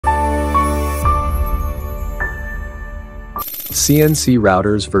CNC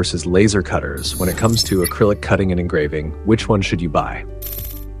routers versus laser cutters. When it comes to acrylic cutting and engraving, which one should you buy?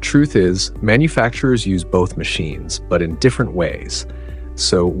 Truth is, manufacturers use both machines, but in different ways.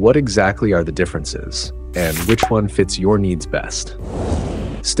 So what exactly are the differences, and which one fits your needs best?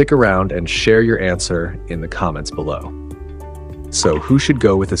 Stick around and share your answer in the comments below. So who should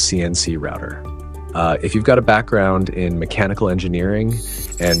go with a CNC router? If you've got a background in mechanical engineering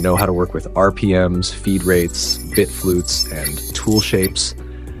and know how to work with RPMs, feed rates, bit flutes, and tool shapes,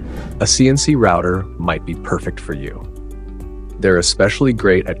 a CNC router might be perfect for you. They're especially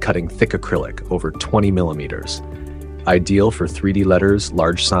great at cutting thick acrylic over 20 millimeters, ideal for 3D letters,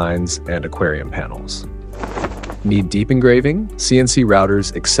 large signs, and aquarium panels. Need deep engraving? CNC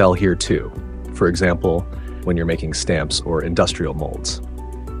routers excel here too. For example, when you're making stamps or industrial molds.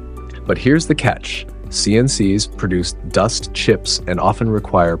 But here's the catch. CNCs produce dust, chips, and often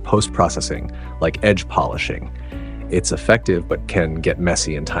require post-processing, like edge polishing. It's effective, but can get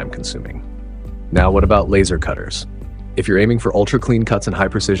messy and time-consuming. Now, what about laser cutters? If you're aiming for ultra-clean cuts and high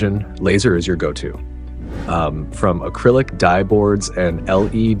precision, laser is your go-to. From acrylic die boards and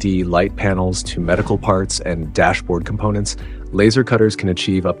LED light panels to medical parts and dashboard components, laser cutters can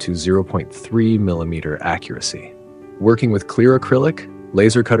achieve up to 0.3 millimeter accuracy. Working with clear acrylic,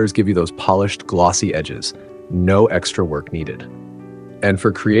 laser cutters give you those polished, glossy edges. No extra work needed. And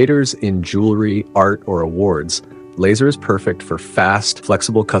for creators in jewelry, art, or awards, laser is perfect for fast,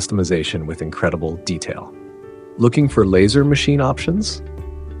 flexible customization with incredible detail. Looking for laser machine options?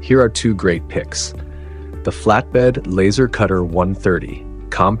 Here are two great picks. The Flatbed Laser Cutter 130,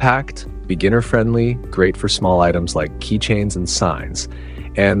 compact, beginner-friendly, great for small items like keychains and signs,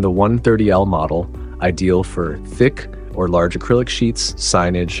 and the 130L model, ideal for thick or large acrylic sheets,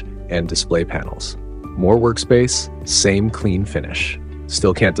 signage, and display panels. More workspace, same clean finish.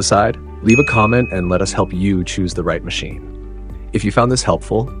 Still can't decide? Leave a comment and let us help you choose the right machine. If you found this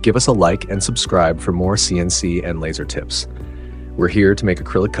helpful, give us a like and subscribe for more CNC and laser tips. We're here to make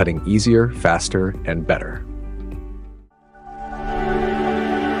acrylic cutting easier, faster, and better.